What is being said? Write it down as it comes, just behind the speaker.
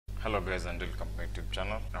Hello guys, and welcome to my YouTube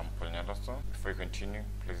channel. I'm Paul Nyadaso. Before you continue,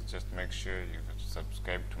 please just make sure you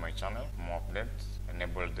subscribe to my channel for more updates,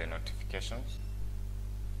 enable the notifications.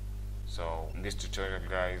 So in this tutorial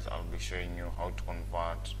guys, I'll be showing you how to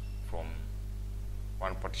convert from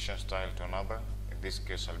one partition style to another. In this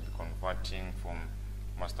case, I'll be converting from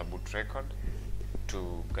master boot record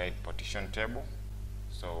to GUID partition table.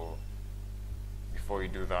 So before you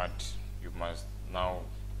do that, you must now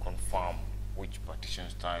confirm which partition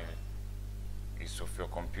style is of your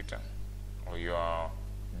computer, or your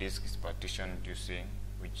disk is partitioned using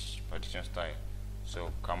which partition style.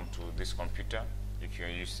 So come to this computer. If you're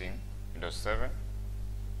using Windows 7,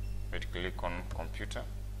 right click on computer,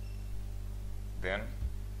 then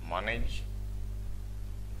manage.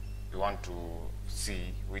 You want to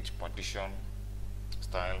see which partition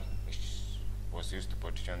style was used to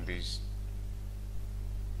partition this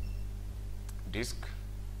disk.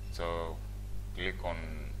 So click on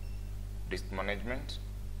disk management,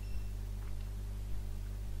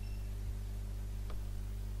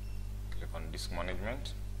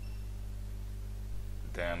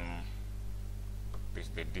 then this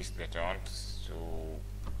is the disk that I want to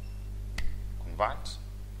convert.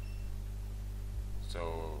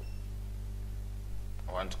 So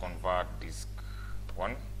I want to convert disk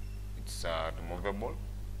 1. It's removable,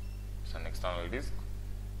 it's an external disk,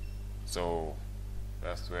 so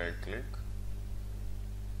that's where I click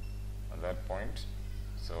at that point.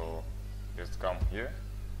 So just come here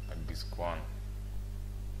at disk 1,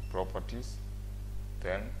 properties,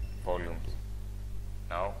 then volumes.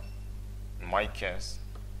 Now in my case,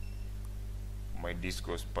 my disk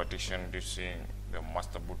was partitioned using the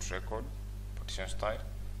master boot record partition style.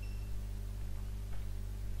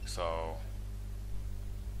 So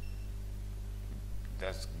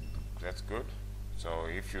that's good. So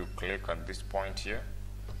if you click at this point here,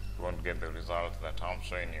 you won't get the result that I'm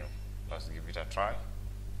showing you. Let's give it a try.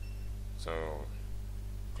 So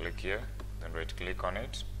click here, then right click on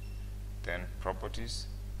it, then properties.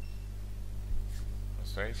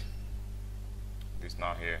 That's right. This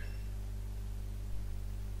now here.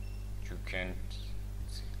 You can't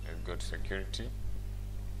see. Let's go to security.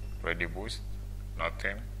 Ready boost,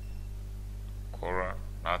 nothing. Cora,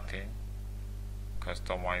 nothing.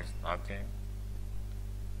 Customize, nothing.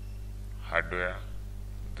 Hardware,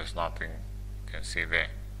 there's nothing you can see there.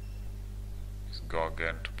 Let's go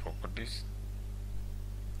again to properties.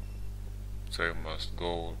 So you must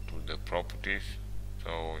go to the properties.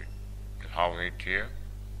 So you have it here,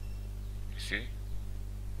 you see.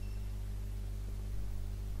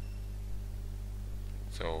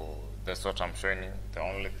 So that's what I'm showing you. The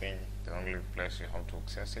only place you have to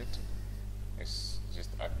access it is just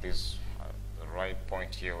at this the right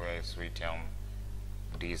point here where it's written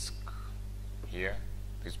disk here,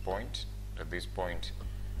 this point, at this point.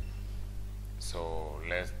 So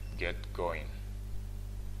let's get going.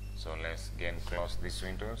 So let's again close this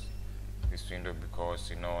window because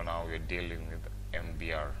you know now we're dealing with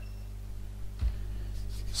MBR.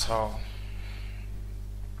 So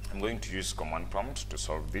I'm going to use command prompt to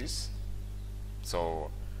solve this.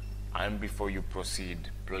 So before you proceed,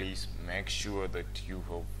 please make sure that you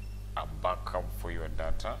have a backup for your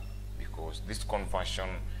data, because this conversion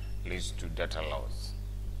leads to data loss.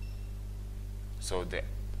 So the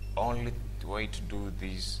only way to do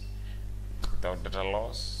this without data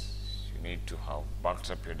loss, you need to have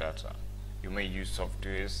backed up your data. You may use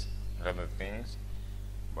softwares and other things,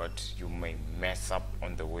 but you may mess up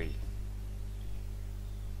on the way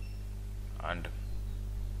and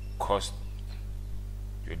cause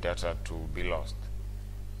your data to be lost.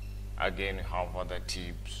 Again, you have other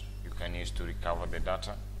tips you can use to recover the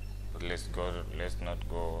data, but let's not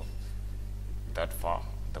go that far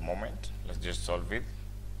at the moment. Let's just solve it.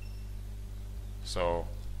 So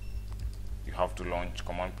you have to launch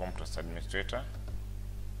command prompt as administrator.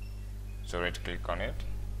 So right click on it,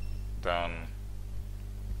 then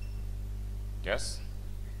yes.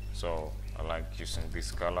 So I like using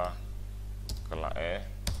this color A.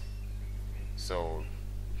 So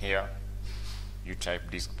here you type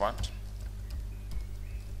disk part,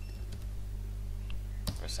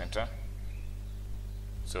 press enter.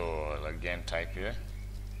 So I'll again type here.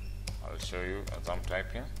 I'll show you as I'm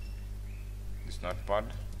typing this notepad.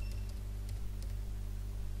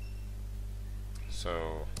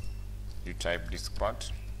 So you type disk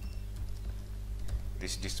part.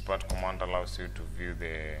 This disk part command allows you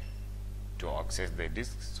to access the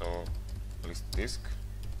disk. So list disk.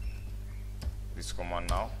 This command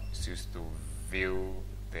now is used to view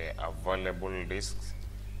the available disks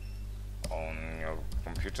on your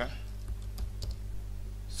computer.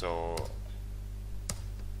 So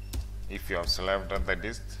if you have selected the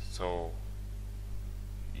disk, so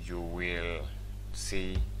you will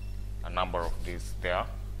see a number of disks there.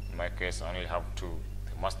 In my case, I only have two: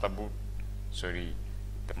 the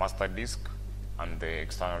master disk and the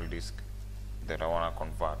external disk that I want to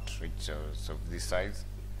convert, which is of this size.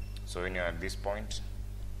 So when you're at this point,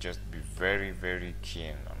 just be very, very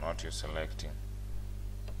keen on what you're selecting.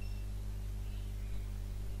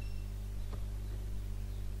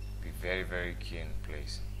 Be very, very keen,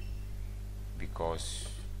 please, because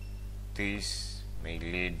this may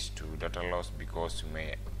lead to data loss, because you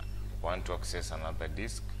may want to access another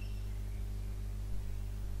disk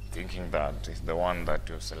thinking that is the one that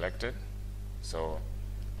you've selected. So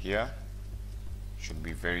here you should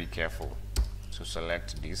be very careful. So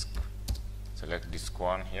select disk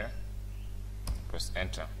 1 here, press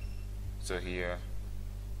enter. So here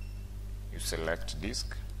you select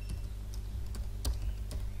disk.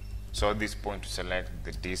 So at this point, to select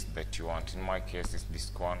the disk that you want. In my case, it's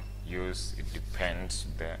disk 1. It depends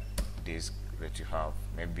the disk that you have,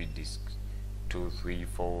 maybe disk 2, 3,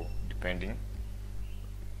 4, depending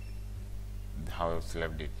how you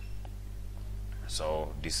select it.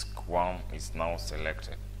 So disk 1 is now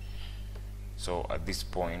selected. So at this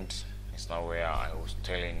point, it's now where I was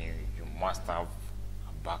telling you, you must have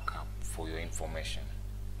a backup for your information,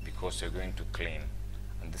 because you're going to clean,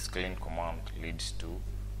 and this clean command leads to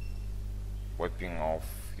wiping off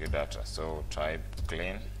your data. So type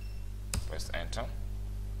clean, press enter.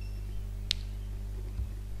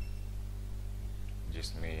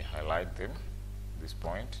 Just may highlight them at this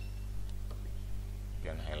point. You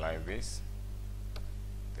can highlight this,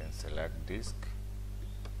 then select disk,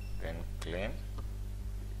 then clean.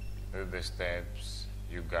 These are the steps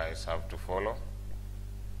you guys have to follow.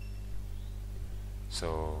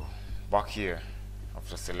 So back here,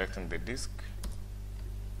 after selecting the disk,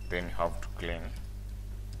 then you have to clean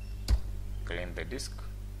the disk.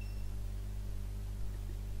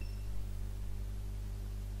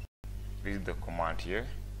 This is the command here.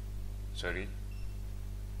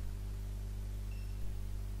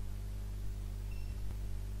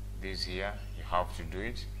 This here, you have to do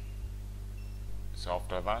it. So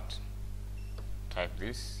after that, type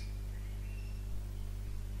this.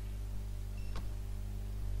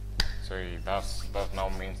 That now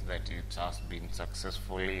means that it has been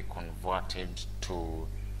successfully converted to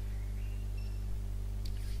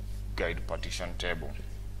GUID partition table.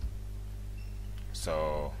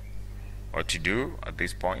 So what you do at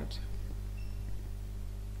this point,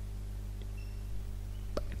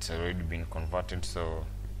 it's already been converted. So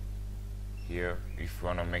here, if you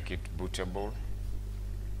want to make it bootable,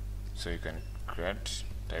 so you can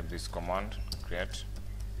type this command, create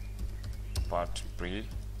part pre.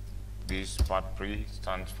 This part pre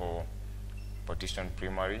stands for partition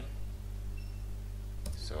primary.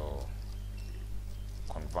 So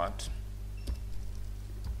convert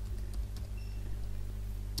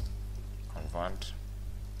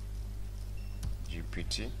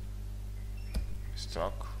GPT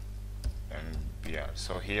stock and BR.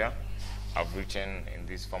 So here I've written in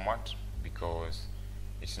this format because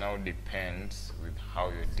it now depends with how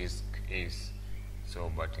your disk is.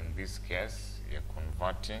 So but in this case, you're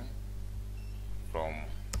converting from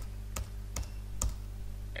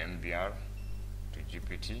MBR to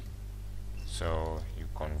GPT, so you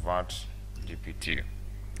convert GPT.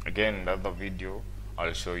 Again, in the other video,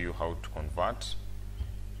 I'll show you how to convert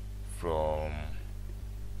from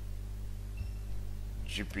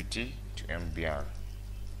GPT to MBR.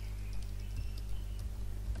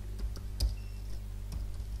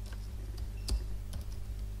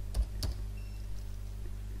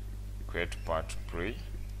 Create part pre.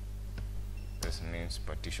 This means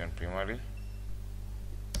partition primary.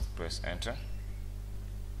 Press enter.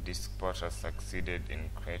 Disk part has succeeded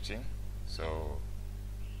in creating. So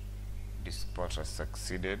disk part has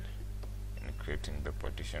succeeded in creating the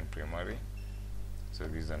partition primary. So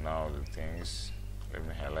these are now the things. Let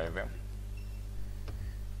me highlight them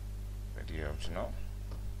that you have to know.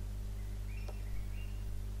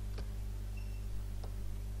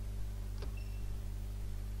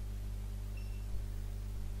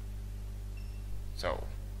 So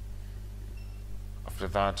after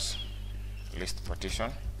that, list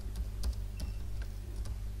partition,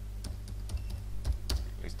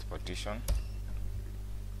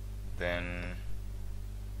 then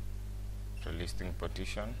after listing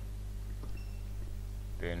partition,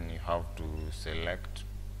 then you have to select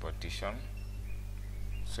partition.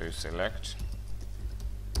 So you select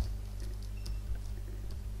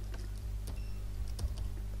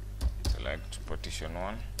partition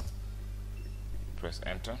 1, press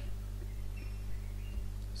enter.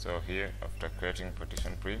 So here, after creating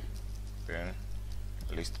partition pre, then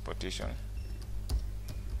list partition,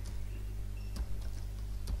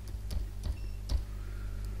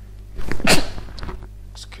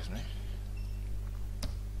 excuse me,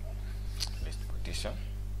 list partition.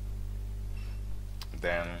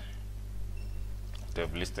 Then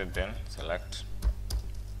they've listed, then select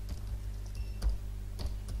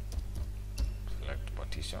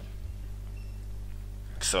partition.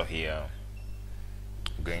 So here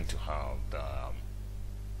I'm going to have the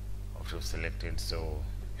auto selected, so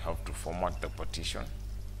you have to format the partition.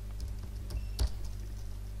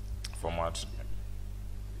 Format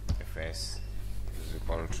fs is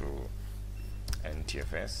equal to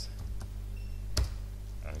ntfs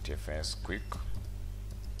quick.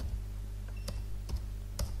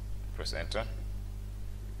 Press enter.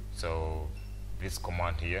 So this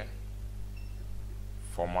command here,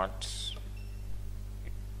 format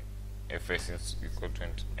fs is equal to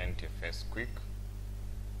ntfs quick.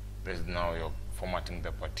 This is now you're formatting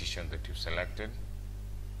the partition that you selected,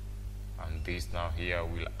 and this now here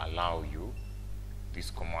will allow you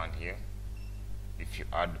this command here. If you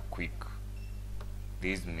add quick,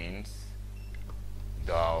 this means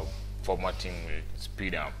the formatting will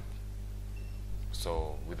speed up.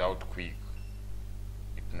 So without quick,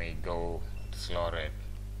 it may go at a slow rate.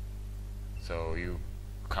 So you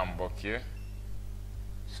come back here,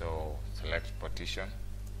 so select partition,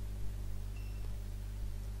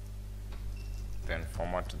 then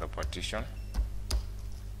format the partition.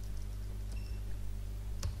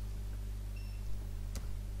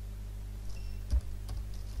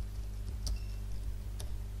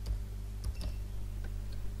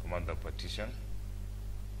 Format the partition.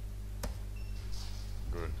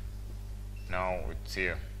 Good. Now it's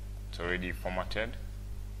here. It's already formatted.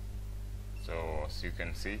 So as you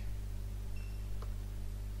can see,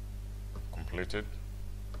 completed.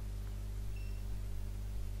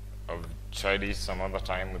 I've tried this some other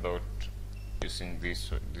time without using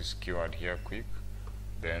this keyword here, quick.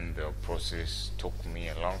 Then the process took me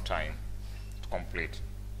a long time to complete.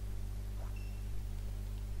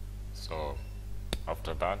 So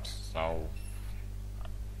after that, now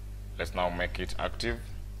let's now make it active.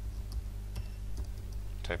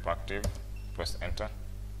 Type active, press enter.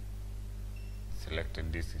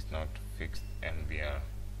 Selected disk is not fixed MBR.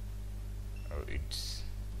 It's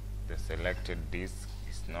the selected disk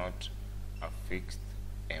is not a fixed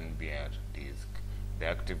MBR disk. The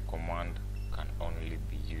active command can only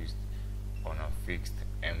be used on a fixed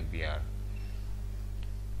MBR.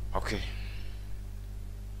 Okay,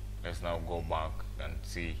 let's now go back and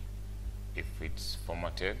see if it's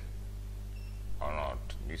formatted or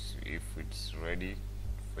not. If it's ready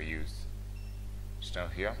for use. It's now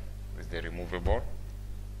here with the removable.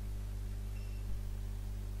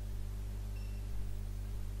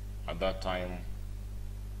 At that time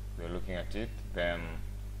we're looking at it, then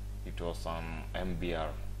it was on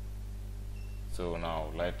MBR. So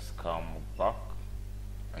now let's come back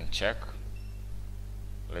and check.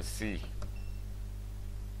 Let's see.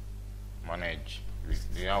 Manage.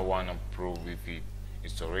 We now want to prove if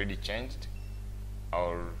it's already changed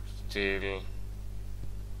or still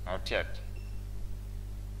not yet.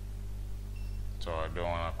 So I don't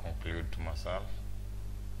want to conclude to myself.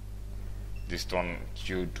 This one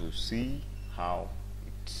you to see how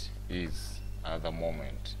it is at the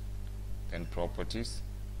moment. Then properties,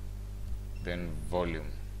 then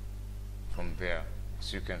volume. From there,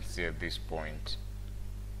 as you can see at this point,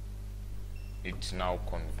 it's now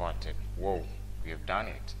converted. Whoa, we have done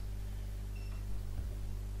it.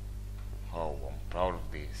 Oh, I'm proud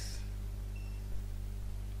of this.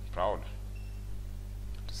 Proud.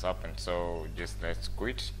 It's happened. So just let's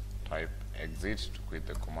quit. Type exit to quit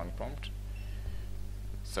the command prompt.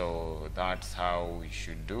 So that's how we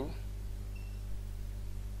should do.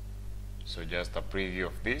 So just a preview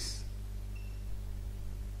of this.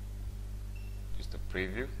 Just a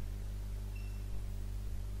preview.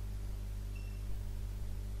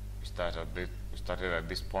 We started at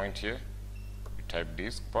this point here. We type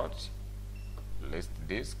disk part, list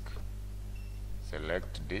disk,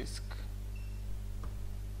 select disk,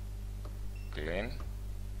 clean,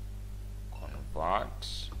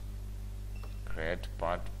 convert, create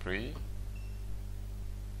part pre,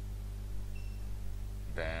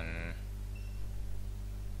 then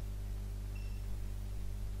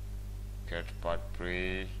create part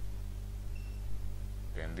pre,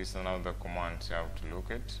 then this is another command you have to look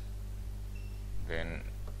at, then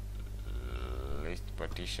list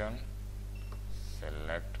partition,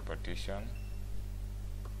 select partition,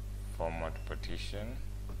 format partition.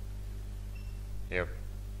 Yep.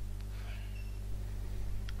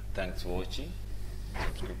 Thanks for watching.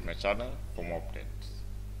 Subscribe to my channel for more updates.